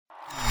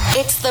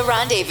It's The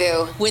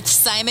Rendezvous with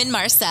Simon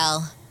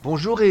Marcel.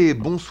 Bonjour et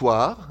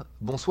bonsoir.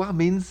 Bonsoir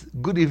means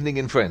good evening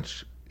in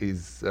French.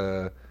 Is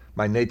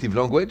my native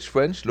language,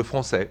 French, le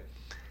français.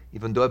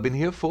 Even though I've been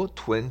here for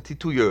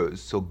 22 years.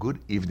 So good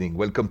evening.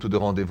 Welcome to The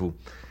Rendezvous.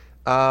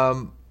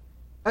 I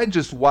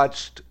just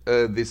watched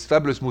this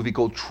fabulous movie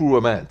called True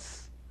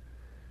Romance.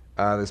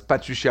 There's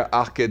Patricia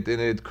Arquette in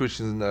it,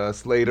 Christian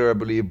Slater, I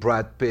believe,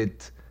 Brad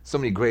Pitt, so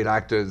many great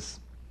actors.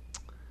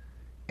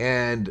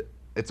 And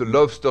it's a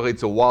love story,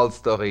 it's a wild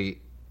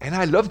story, and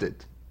I loved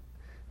it.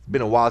 It's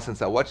been a while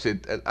since I watched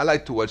it. I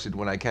like to watch it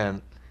when I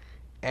can.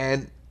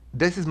 And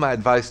this is my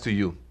advice to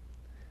you.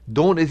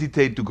 Don't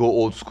hesitate to go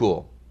old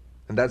school.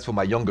 And that's for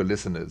my younger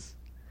listeners.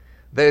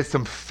 There's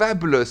some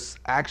fabulous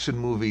action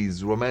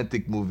movies,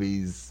 romantic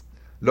movies,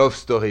 love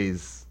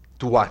stories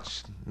to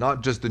watch.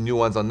 Not just the new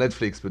ones on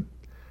Netflix, but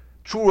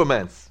True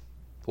Romance.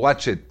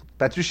 Watch it.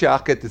 Patricia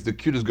Arquette is the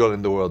cutest girl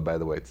in the world, by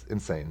the way. It's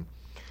insane.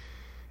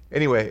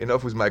 Anyway,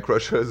 enough with my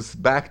crushes.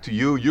 Back to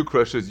you, you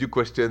crushes, you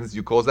questions,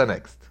 you calls are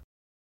next.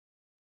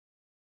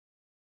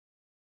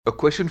 A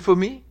question for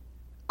me?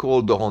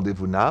 Call the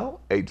rendezvous now,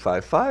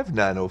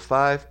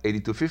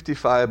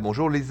 855-905-8255.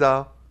 Bonjour,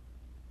 Lisa.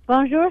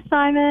 Bonjour,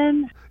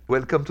 Simon.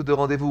 Welcome to the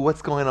rendezvous.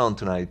 What's going on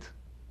tonight?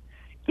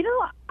 You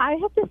know, I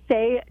have to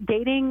say,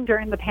 dating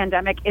during the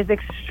pandemic is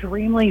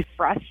extremely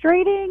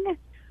frustrating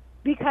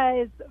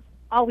because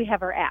all we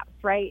have are apps,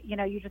 right? You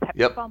know, you just have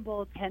to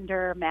Bumble,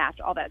 Tinder, Match,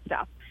 all that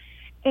stuff.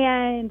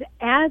 And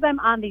as I'm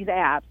on these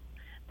apps,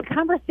 the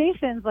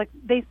conversations, like,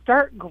 they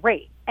start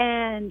great.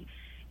 And,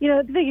 you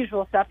know, the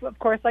usual stuff, of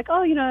course, like,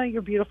 oh, you know,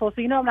 you're beautiful.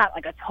 So, you know, I'm not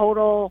like a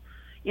total,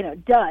 you know,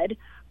 dud.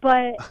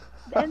 But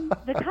then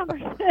the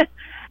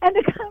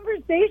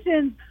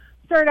conversations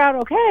start out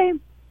okay.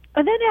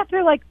 And then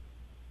after, like,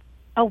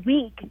 a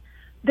week,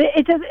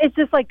 it's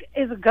just like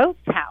is a ghost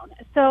town.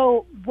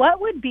 So what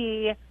would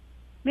be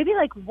maybe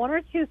like one or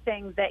two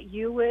things that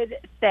you would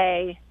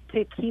say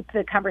to keep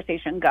the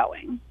conversation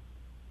going?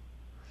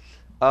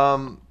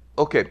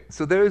 Okay,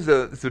 so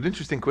it's an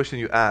interesting question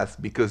you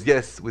asked because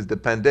yes, with the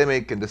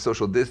pandemic and the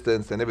social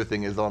distance and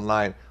everything is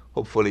online,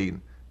 hopefully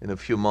in a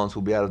few months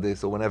we'll be out of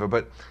this or whenever.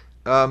 But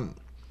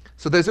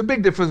so there's a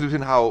big difference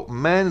between how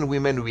men and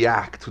women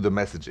react to the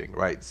messaging,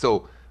 right?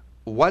 So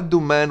what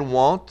do men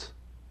want?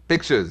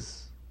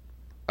 Pictures,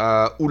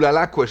 ooh la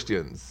la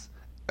questions,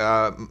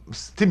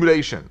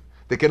 stimulation.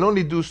 They can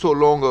only do so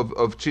long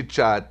of chit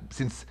chat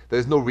since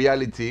there's no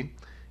reality.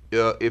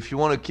 If you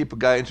want to keep a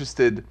guy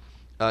interested,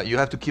 you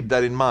have to keep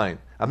that in mind.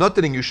 I'm not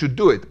telling you should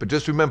do it, but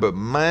just remember,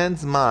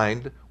 man's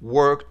mind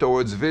works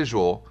towards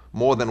visual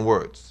more than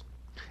words.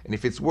 And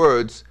if it's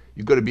words,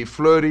 you've got to be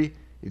flirty,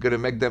 you've got to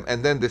make them,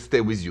 and then they stay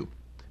with you.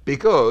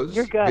 Because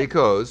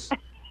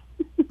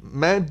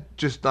men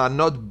just are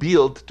not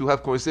built to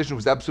have conversations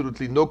with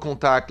absolutely no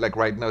contact, like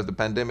right now is the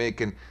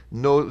pandemic, and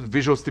no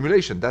visual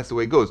stimulation. That's the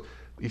way it goes.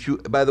 If you,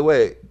 by the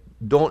way,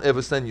 don't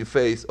ever send your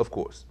face, of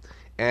course,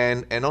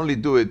 and only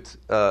do it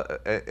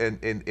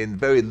in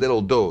very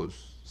little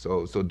dose.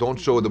 So don't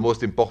show the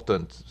most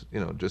important, you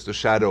know, just a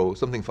shadow,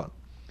 something fun.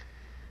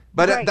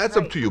 But that's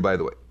up to you, by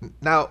the way.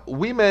 Now,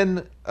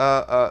 women,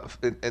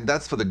 and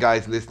that's for the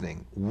guys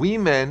listening,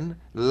 women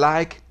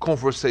like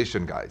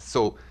conversation, guys.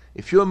 So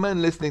if you're a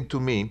man listening to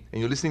me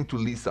and you're listening to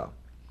Lisa,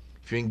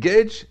 if you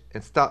engage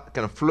and start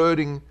kind of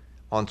flirting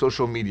on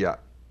social media,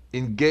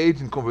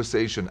 engage in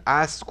conversation,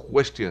 ask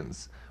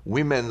questions,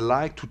 women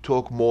like to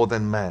talk more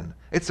than men.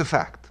 It's a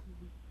fact.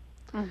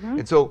 Mm-hmm.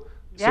 And so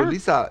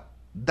Lisa,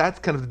 that's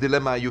kind of the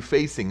dilemma you're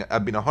facing.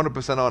 I've been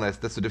 100%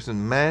 honest. That's the difference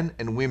in men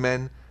and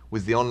women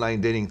with the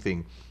online dating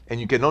thing.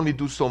 And you can only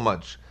do so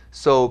much.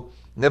 So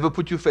never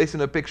put your face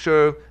in a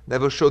picture,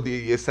 never show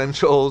the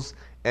essentials.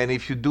 And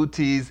if you do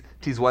tease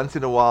once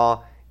in a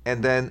while,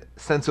 and then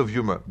sense of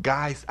humor.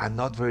 Guys are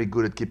not very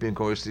good at keeping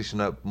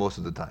conversation up most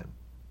of the time.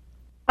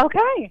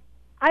 Okay.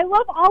 I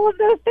love all of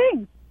those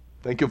things.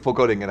 Thank you for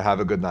calling and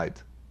have a good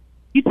night.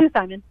 You too,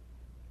 Simon.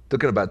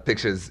 Talking about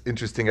pictures,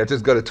 interesting. I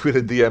just got a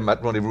Twitter DM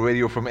at Rendezvous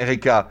Radio from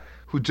Erika,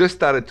 who just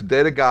started to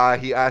date a guy.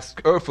 He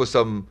asked her for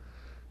some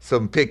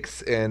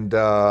pics, and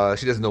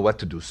she doesn't know what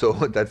to do. So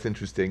that's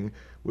interesting.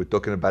 We're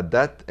talking about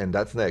that, and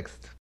that's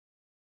next.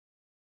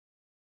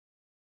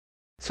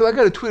 So I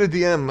got a Twitter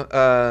DM.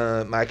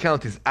 My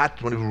account is at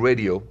Rendezvous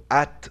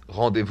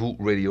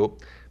Radio,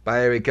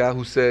 by Erika,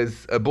 who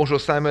says, Bonjour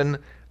Simon,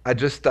 I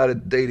just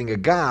started dating a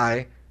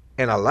guy,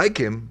 and I like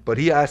him, but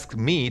he asked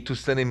me to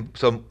send him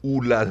some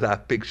ooh la la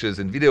pictures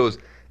and videos,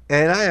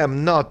 and I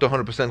am not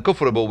 100%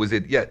 comfortable with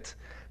it yet.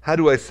 How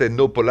do I say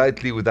no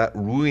politely without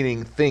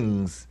ruining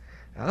things?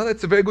 Well,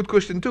 that's a very good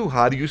question too.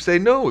 How do you say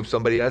no if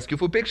somebody asks you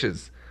for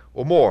pictures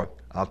or more?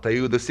 I'll tell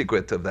you the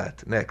secret of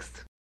that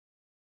next.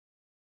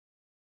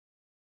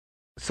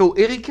 So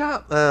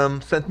Erika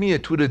sent me a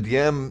Twitter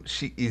DM.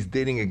 She is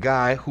dating a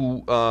guy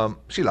who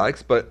she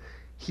likes, but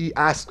he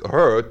asked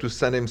her to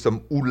send him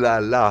some ooh la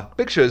la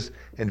pictures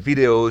and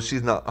videos.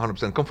 She's not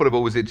 100%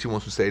 comfortable with it. She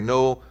wants to say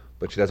no,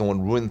 but she doesn't want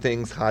to ruin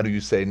things. How do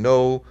you say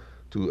no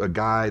to a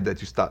guy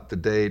that you start to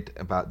date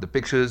about the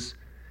pictures?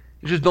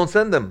 You just don't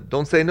send them.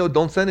 Don't say no.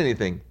 Don't send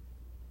anything.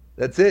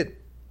 That's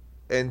it.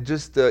 And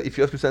just if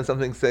you have to send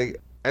something, say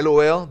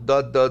LOL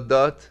dot dot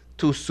dot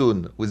too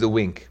soon with a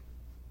wink.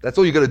 That's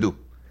all you gotta do.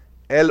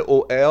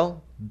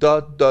 LOL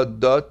dot dot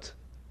dot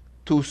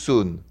too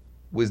soon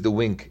with the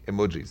wink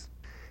emojis.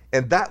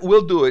 And that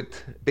will do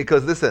it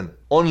because listen,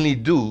 only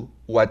do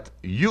what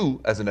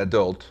you as an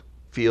adult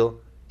feel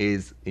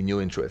is in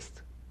your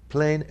interest.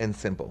 Plain and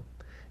simple.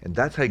 And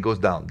that's how it goes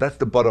down. That's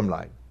the bottom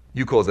line.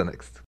 You call the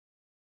next.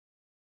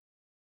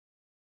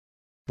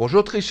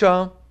 Bonjour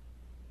Trisha.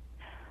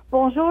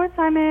 Bonjour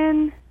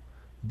Simon.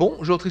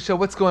 Bonjour Trisha,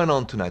 what's going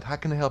on tonight? How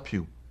can I help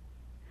you?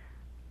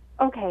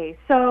 Okay,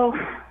 so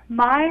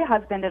my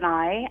husband and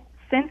I,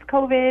 since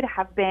COVID,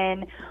 have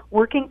been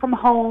working from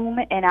home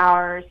in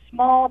our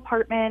small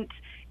apartment,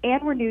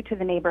 and we're new to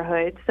the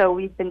neighborhood, so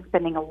we've been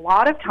spending a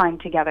lot of time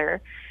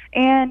together.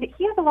 And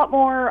he has a lot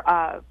more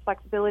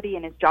flexibility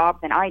in his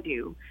job than I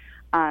do.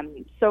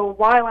 So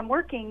while I'm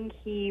working,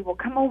 he will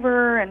come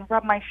over and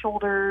rub my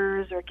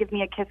shoulders or give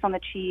me a kiss on the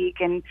cheek,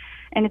 and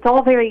it's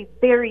all very,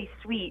 very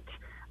sweet.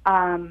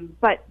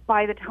 But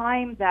by the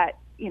time that,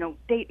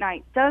 date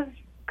night does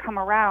come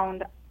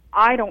around,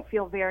 I don't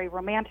feel very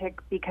romantic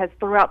because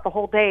throughout the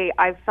whole day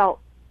I've felt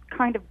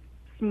kind of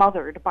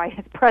smothered by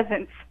his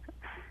presence.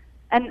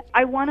 And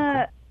I want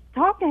to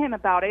talk to him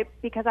about it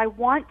because I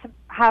want to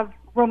have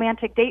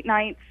romantic date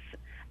nights,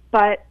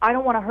 but I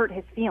don't want to hurt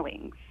his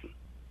feelings.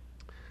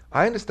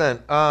 I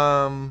understand.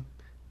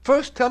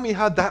 First, tell me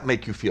how that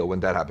make you feel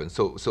when that happens.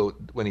 So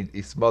when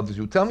he smothers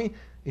you, tell me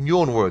in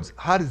your own words,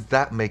 how does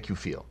that make you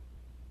feel?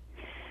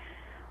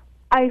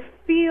 I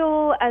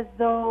feel as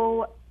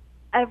though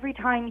every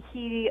time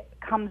he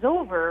comes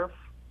over,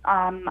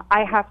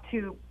 I have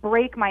to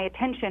break my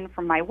attention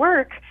from my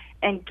work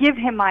and give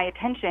him my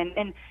attention,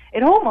 and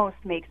it almost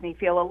makes me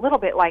feel a little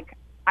bit like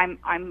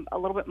I'm a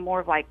little bit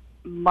more of like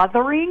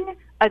mothering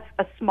a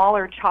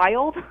smaller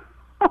child.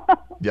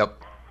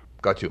 Yep,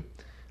 got you.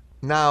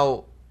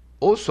 Now,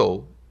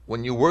 also,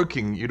 when you're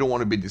working, you don't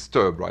want to be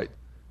disturbed, right?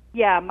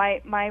 Yeah,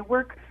 my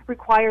work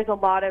requires a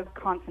lot of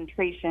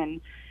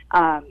concentration.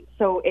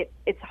 So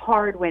it's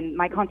hard when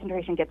my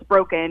concentration gets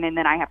broken and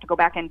then I have to go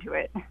back into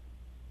it.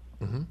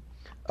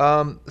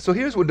 Mm-hmm. So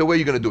here's the way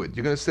you're going to do it.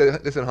 You're going to say,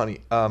 listen, honey,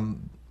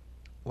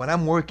 when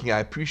I'm working, I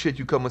appreciate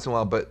you come once in a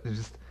while, but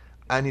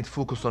I need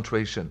full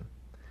concentration.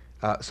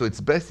 So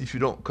it's best if you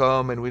don't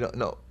come and we don't,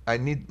 no, I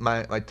need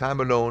my time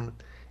alone.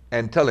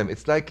 And tell him,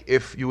 it's like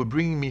if you were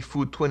bringing me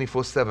food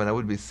 24/7, I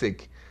would be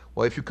sick.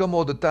 Well, if you come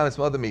all the time and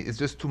smother me, it's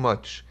just too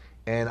much.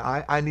 And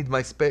I need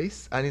my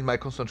space, I need my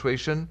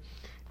concentration,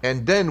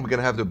 and then we're going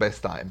to have the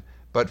best time.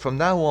 But from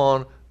now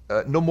on,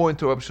 no more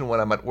interruption when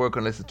I'm at work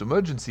unless it's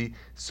emergency.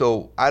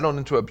 So I don't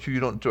interrupt you,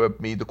 you don't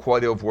interrupt me. The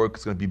quality of work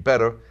is going to be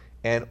better.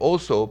 And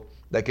also,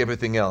 like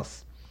everything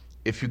else,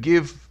 if you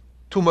give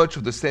too much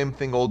of the same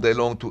thing all day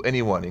long to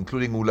anyone,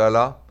 including ooh la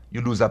la,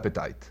 you lose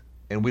appetite.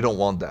 And we don't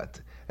want that.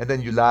 And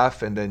then you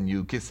laugh, and then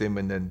you kiss him,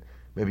 and then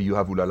maybe you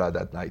have ooh la la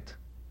that night.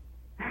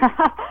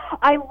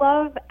 I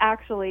love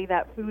actually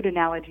that food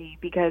analogy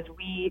because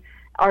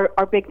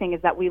our big thing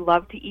is that we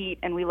love to eat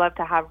and we love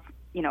to have,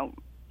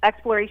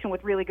 exploration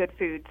with really good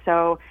food.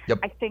 So yep.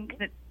 I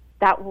think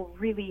that will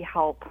really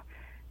help.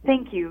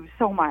 Thank you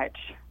so much.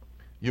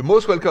 You're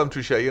most welcome,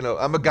 Trisha.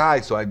 I'm a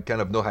guy, so I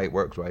kind of know how it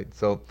works, right?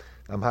 So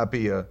I'm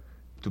happy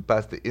to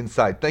pass the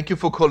insight. Thank you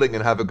for calling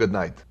and have a good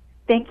night.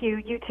 Thank you.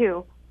 You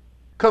too.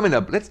 Coming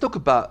up, let's talk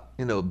about,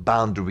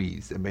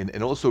 boundaries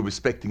and also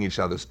respecting each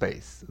other's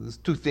space. Those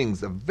two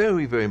things are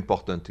very, very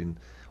important in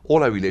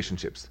all our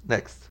relationships.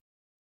 Next.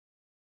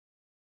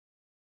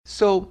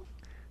 So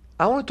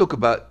I want to talk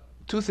about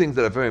two things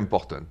that are very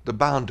important. The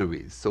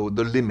boundaries, so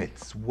the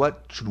limits.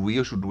 What should we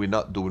or should we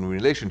not do in a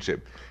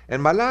relationship?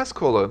 And my last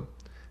caller,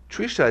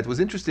 Trisha, it was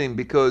interesting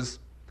because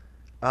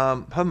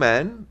her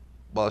man,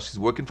 while she's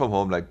working from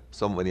home like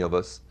so many of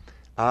us,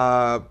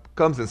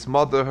 comes and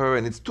smother her,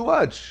 and it's too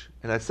much.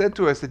 And I said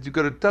to her, you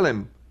got to tell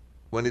him,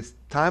 when it's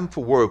time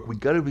for work, we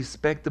got to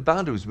respect the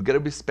boundaries. We got to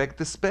respect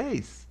the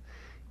space.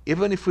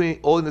 Even if we're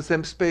all in the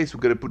same space, we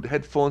got to put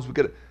headphones.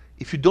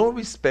 If you don't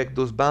respect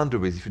those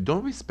boundaries, if you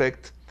don't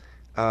respect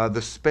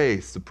the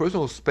space, the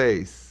personal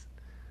space,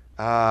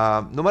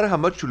 no matter how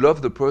much you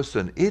love the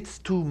person, it's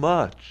too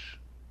much.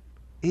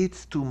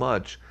 It's too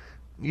much.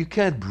 You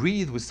can't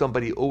breathe with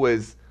somebody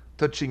always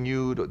touching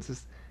you.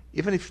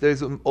 Even if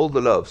there's all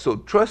the love. So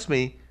trust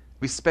me,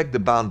 respect the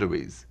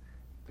boundaries.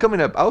 Coming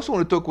up, I also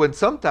want to talk when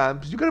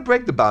sometimes you got to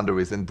break the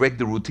boundaries and break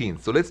the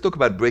routines. So let's talk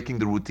about breaking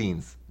the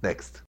routines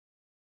next.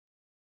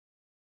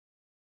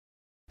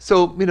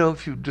 So,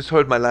 if you just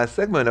heard my last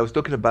segment, I was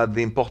talking about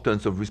the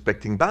importance of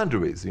respecting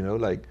boundaries,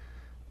 like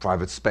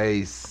private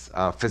space,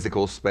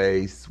 physical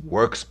space,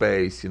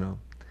 workspace,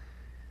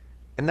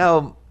 And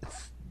now,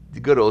 you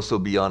got to also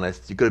be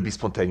honest. You got to be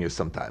spontaneous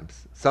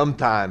sometimes.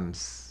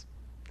 Sometimes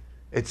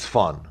it's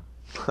fun.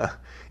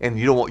 And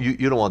you don't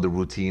want the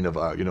routine of,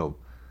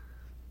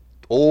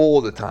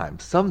 all the time.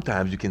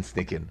 Sometimes you can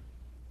sneak in.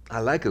 I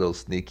like a little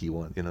sneaky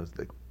one, it's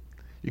like,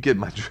 you get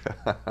my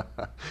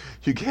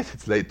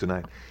it's late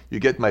tonight. You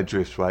get my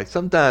drift, right?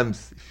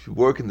 Sometimes if you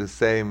work in the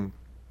same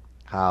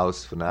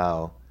house for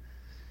now.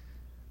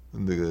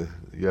 You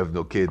have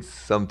no kids.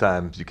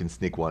 Sometimes you can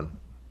sneak one.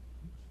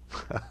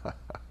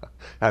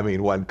 I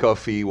mean, one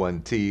coffee,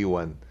 one tea,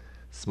 one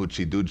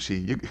smoochy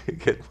doochie. You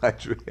get my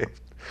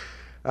drift.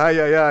 Ay,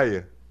 ay,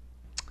 ay.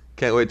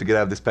 Can't wait to get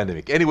out of this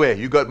pandemic. Anyway,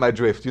 you got my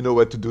drift. You know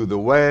what to do, the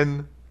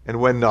when and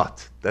when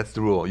not. That's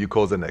the rule. You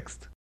call the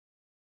next.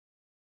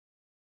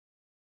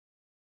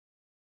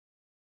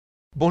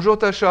 Bonjour,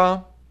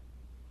 Tasha.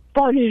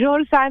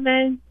 Bonjour,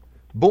 Simon.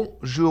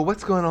 Bonjour.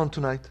 What's going on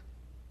tonight?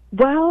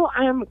 Well,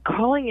 I'm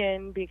calling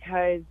in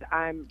because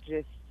I'm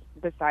just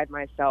beside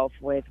myself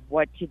with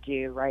what to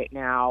do right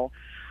now.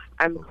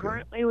 I'm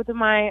currently with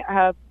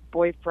my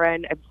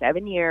boyfriend of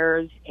 7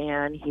 years,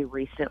 and he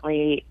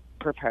recently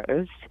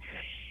proposed.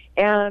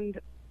 And,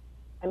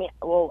 I mean,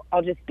 well,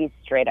 I'll just be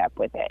straight up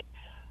with it.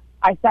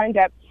 I signed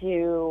up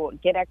to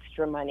get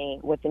extra money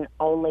with an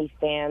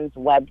OnlyFans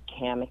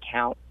webcam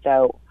account.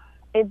 So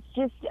it's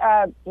just,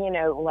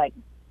 like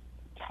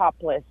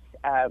topless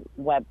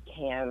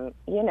webcam,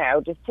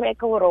 just to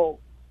make a little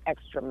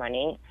extra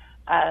money.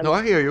 No,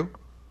 I hear you.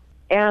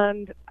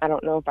 And I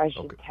don't know if I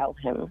should tell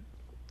him.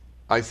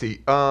 I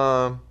see.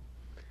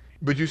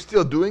 But you're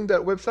still doing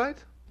that website?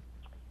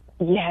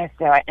 Yes,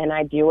 and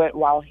I do it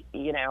while,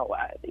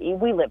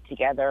 we live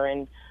together.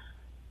 And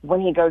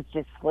when he goes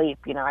to sleep,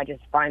 I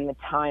just find the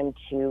time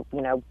to,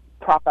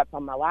 prop up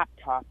on my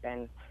laptop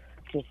and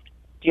just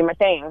do my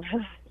thing.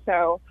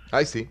 So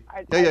I see.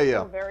 I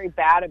feel very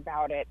bad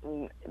about it,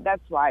 and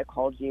that's why I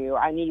called you.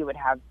 I knew you would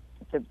have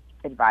the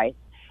advice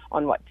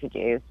on what to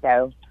do,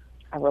 so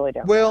I really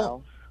don't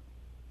know.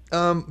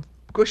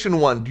 Question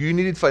one, do you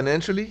need it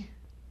financially?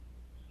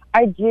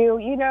 I do.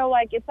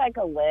 It's like a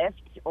Lyft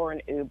or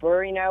an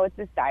Uber, it's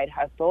a side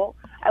hustle.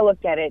 I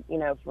looked at it,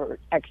 for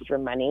extra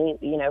money,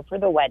 for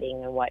the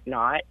wedding and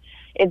whatnot.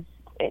 It's,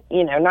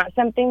 not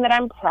something that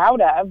I'm proud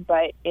of,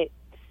 but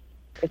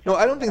no,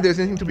 I don't think there's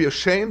anything to be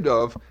ashamed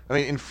of. I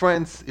mean, in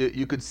France,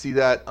 you could see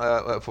that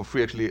for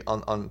free actually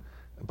on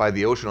by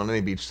the ocean on any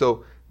beach.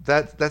 So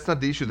that's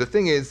not the issue. The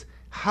thing is,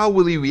 how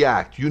will he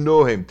react? You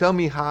know him. Tell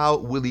me, how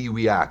will he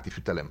react if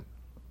you tell him?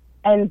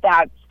 And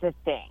that's the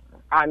thing.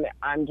 I'm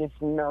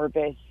just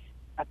nervous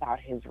about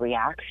his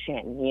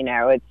reaction.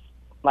 It's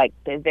like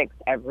physics.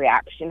 Every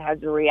action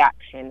has a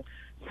reaction.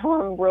 So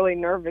I'm really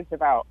nervous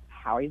about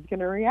how he's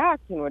going to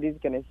react and what he's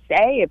going to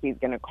say, if he's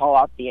going to call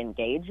off the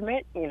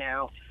engagement.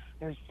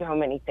 There's so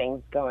many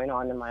things going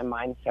on in my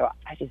mind, so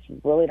I just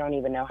really don't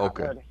even know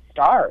where to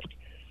start.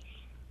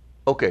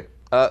 Okay,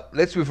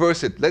 let's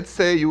reverse it. Let's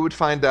say you would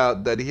find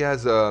out that he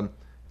has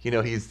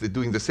he's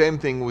doing the same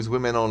thing with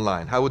women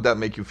online. How would that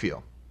make you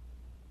feel?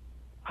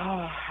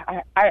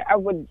 I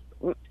would,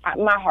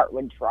 my heart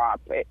would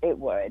drop. It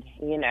would,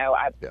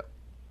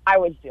 I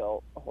would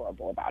feel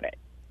horrible about it,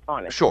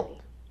 honestly. Sure.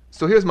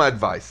 So here's my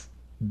advice.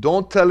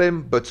 Don't tell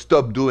him, but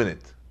stop doing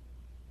it.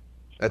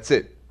 That's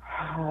it.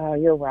 Oh,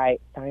 you're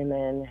right,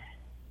 Simon.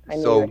 I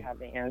knew you'd have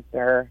the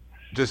answer.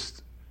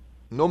 Just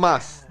no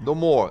mas, no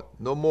more.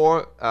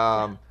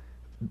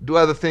 Do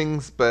other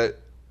things,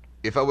 but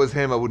if I was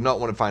him, I would not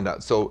want to find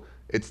out. So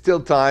it's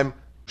still time.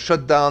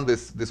 Shut down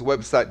this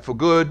website for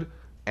good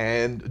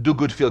and do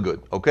good, feel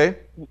good, okay?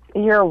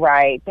 You're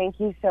right. Thank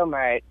you so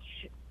much.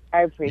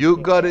 I appreciate it. You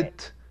got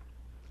it.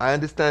 I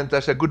understand,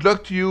 Tasha. Good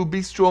luck to you.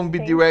 Be strong, be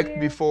direct,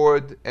 be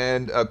forward,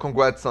 and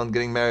congrats on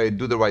getting married.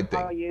 Do the right thing.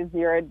 I'll use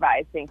your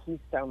advice. Thank you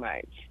so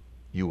much.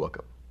 You're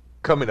welcome.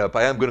 Coming up,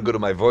 I am going to go to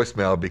my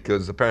voicemail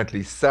because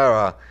apparently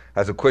Sarah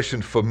has a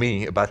question for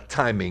me about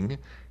timing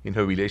in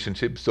her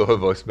relationship, so her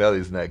voicemail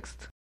is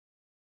next.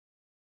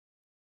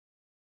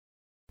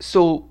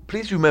 So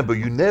please remember,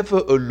 you're never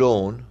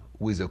alone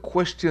with a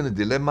question, a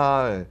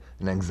dilemma,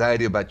 an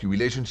anxiety about your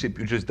relationship.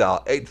 You just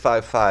dial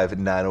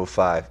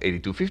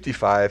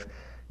 855-905-8255.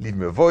 Leave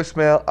me a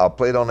voicemail. I'll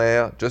play it on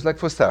air, just like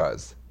for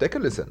Sarah's. Take a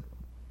listen.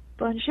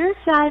 Bonjour,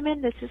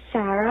 Simon. This is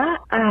Sarah.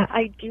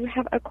 I do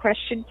have a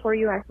question for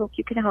you. I hope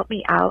you can help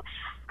me out.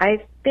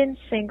 I've been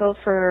single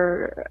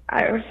for,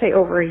 I would say,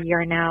 over a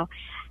year now,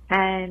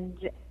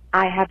 and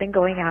I have been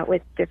going out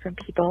with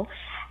different people,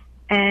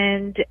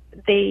 and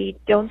they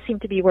don't seem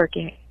to be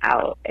working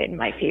out in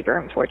my favor,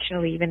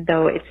 unfortunately, even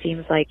though it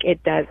seems like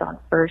it does on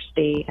first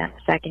date and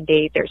second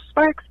date. There's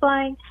sparks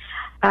flying.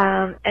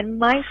 And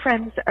my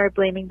friends are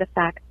blaming the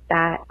fact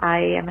that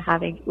I am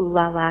having ooh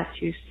la la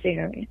too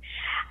soon,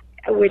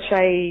 which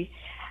I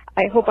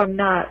hope I'm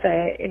not.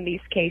 In these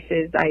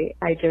cases, I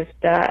just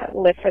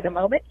live for the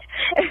moment.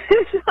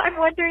 So I'm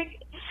wondering,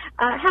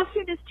 how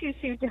soon is too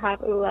soon to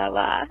have ooh la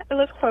la? I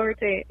look forward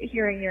to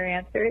hearing your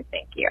answer.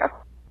 Thank you.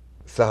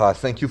 Sarah,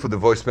 thank you for the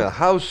voicemail.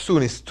 How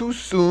soon is too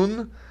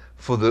soon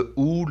for the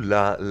ooh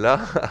la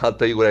la? I'll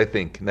tell you what I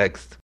think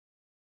next.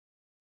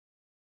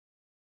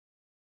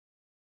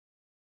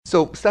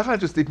 So Sarah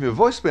just left me a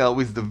voicemail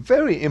with the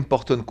very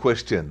important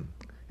question.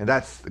 And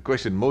that's the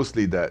question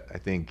mostly that I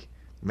think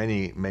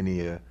many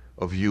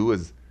of you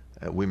as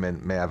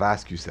women may have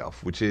asked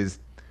yourself, which is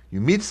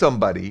you meet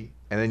somebody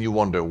and then you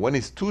wonder when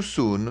it's too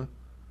soon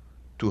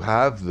to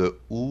have the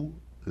ooh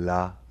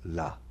la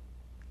la.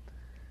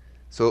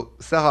 So,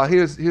 Sarah,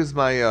 here's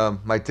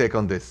my take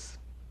on this.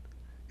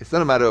 It's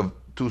not a matter of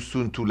too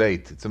soon, too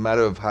late. It's a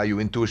matter of how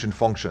your intuition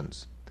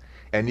functions.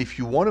 And if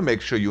you want to make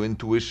sure your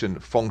intuition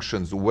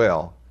functions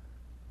well,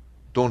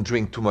 don't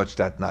drink too much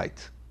that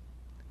night,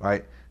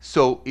 right?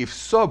 So if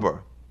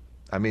sober,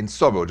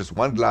 just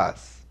one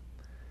glass,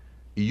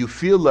 you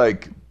feel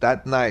like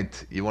that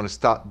night you want to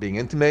start being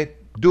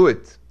intimate, do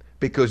it.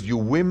 Because you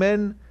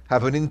women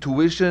have an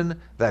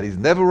intuition that is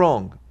never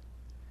wrong.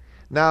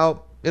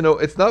 Now,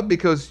 it's not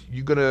because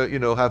you're going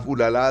to, have ooh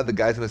la la, the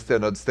guy's going to stay or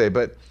not stay,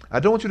 but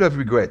I don't want you to have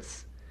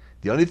regrets.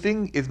 The only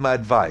thing is my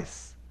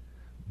advice.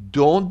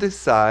 Don't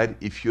decide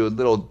if you're a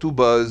little too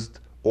buzzed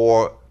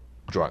or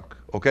drunk,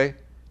 okay?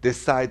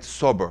 Decide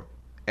sober.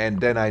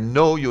 And then I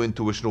know your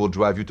intuition will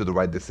drive you to the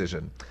right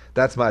decision.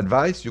 That's my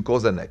advice. You call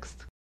the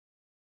next.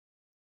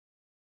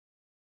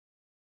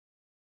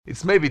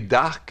 It's maybe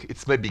dark.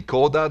 It's maybe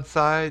cold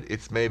outside.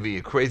 It's maybe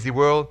a crazy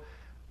world.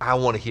 I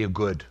want to hear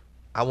good.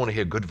 I want to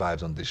hear good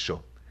vibes on this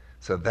show.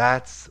 So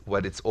that's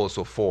what it's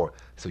also for.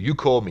 So you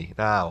call me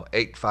now,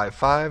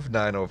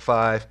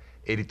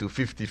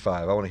 855-905-8255.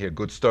 I want to hear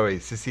good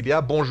stories.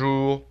 Cecilia,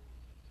 bonjour.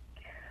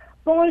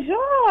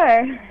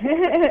 Bonjour.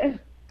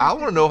 I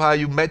want to know how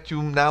you met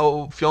your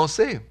now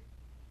fiancé.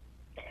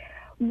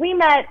 We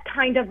met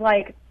kind of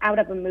like out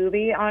of a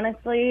movie,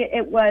 honestly.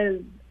 It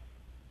was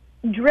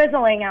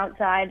drizzling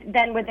outside.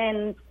 Then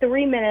within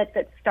 3 minutes,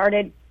 it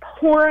started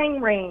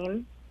pouring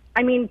rain.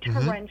 I mean,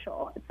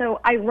 torrential.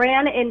 So I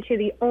ran into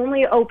the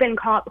only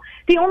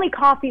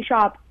coffee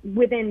shop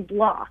within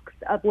blocks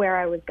of where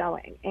I was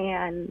going.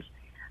 And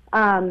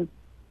I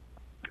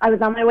was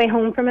on my way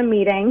home from a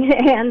meeting,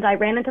 and I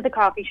ran into the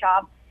coffee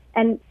shop,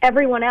 and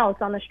everyone else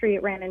on the street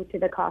ran into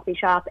the coffee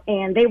shop.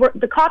 And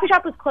the coffee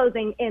shop was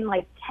closing in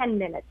like 10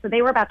 minutes, so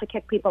they were about to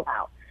kick people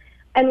out.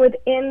 And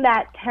within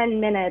that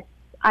 10 minutes,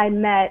 I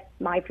met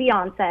my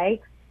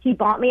fiance. He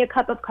bought me a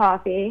cup of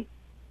coffee,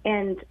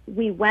 and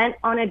we went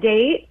on a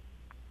date.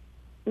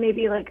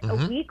 Maybe like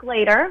a week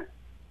later,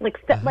 like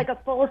a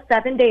full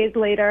 7 days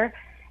later,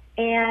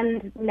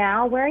 and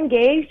now we're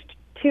engaged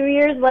 2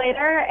 years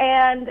later,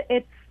 and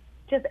it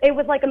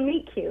was like a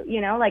meet cute,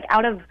 like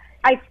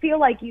I feel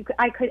like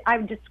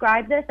I've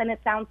described this, and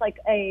it sounds like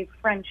a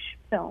French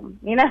film,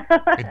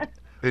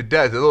 It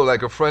does, a little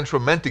like a French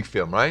romantic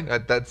film, right?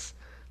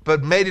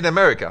 But made in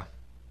America.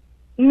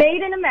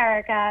 Made in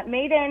America,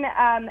 made in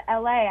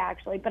LA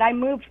actually, but I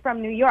moved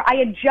from New York. I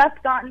had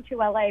just gotten to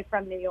LA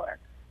from New York.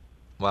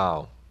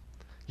 Wow.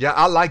 Yeah,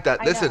 I like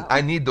that. Listen,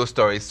 I need those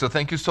stories. So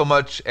thank you so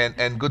much,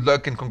 and good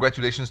luck and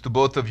congratulations to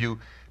both of you,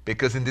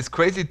 because in this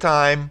crazy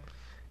time,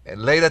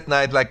 and late at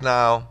night like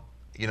now,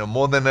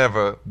 more than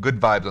ever, good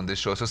vibes on this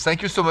show. So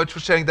thank you so much for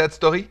sharing that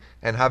story,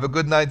 and have a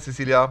good night,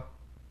 Cecilia.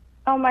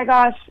 Oh my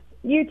gosh,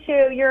 you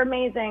too. You're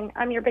amazing.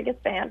 I'm your biggest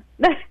fan.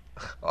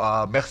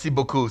 Merci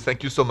beaucoup.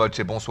 Thank you so much,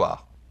 et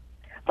bonsoir.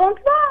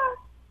 Bonsoir.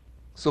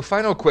 So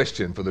final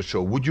question for the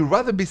show. Would you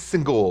rather be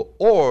single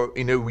or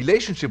in a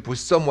relationship with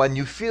someone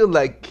you feel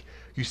like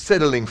you're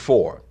settling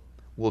for?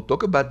 We'll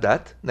talk about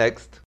that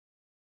next.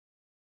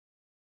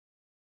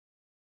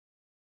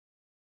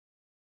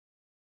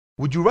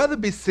 Would you rather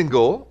be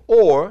single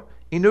or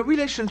in a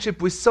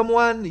relationship with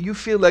someone you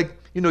feel like,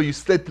 you're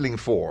settling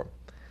for?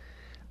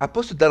 I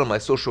posted that on my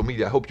social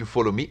media. I hope you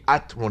follow me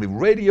at Rendezvous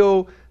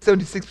Radio.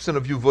 76%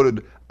 of you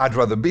voted I'd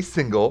rather be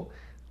single.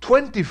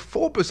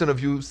 24% of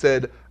you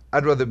said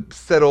I'd rather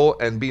settle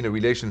and be in a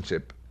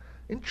relationship.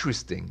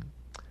 Interesting.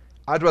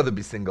 I'd rather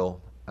be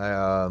single.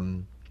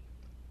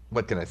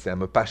 What can I say?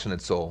 I'm a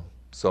passionate soul.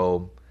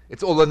 So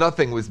it's all or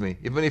nothing with me,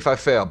 even if I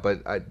fail,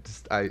 but I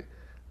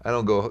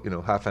don't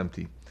go, half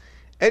empty.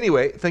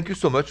 Anyway, thank you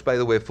so much, by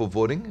the way, for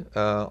voting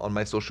on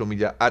my social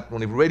media at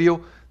Rendezvous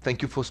Radio.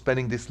 Thank you for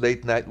spending this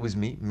late night with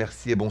me.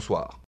 Merci et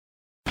bonsoir.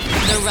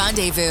 The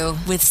Rendezvous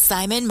with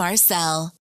Simon Marcel.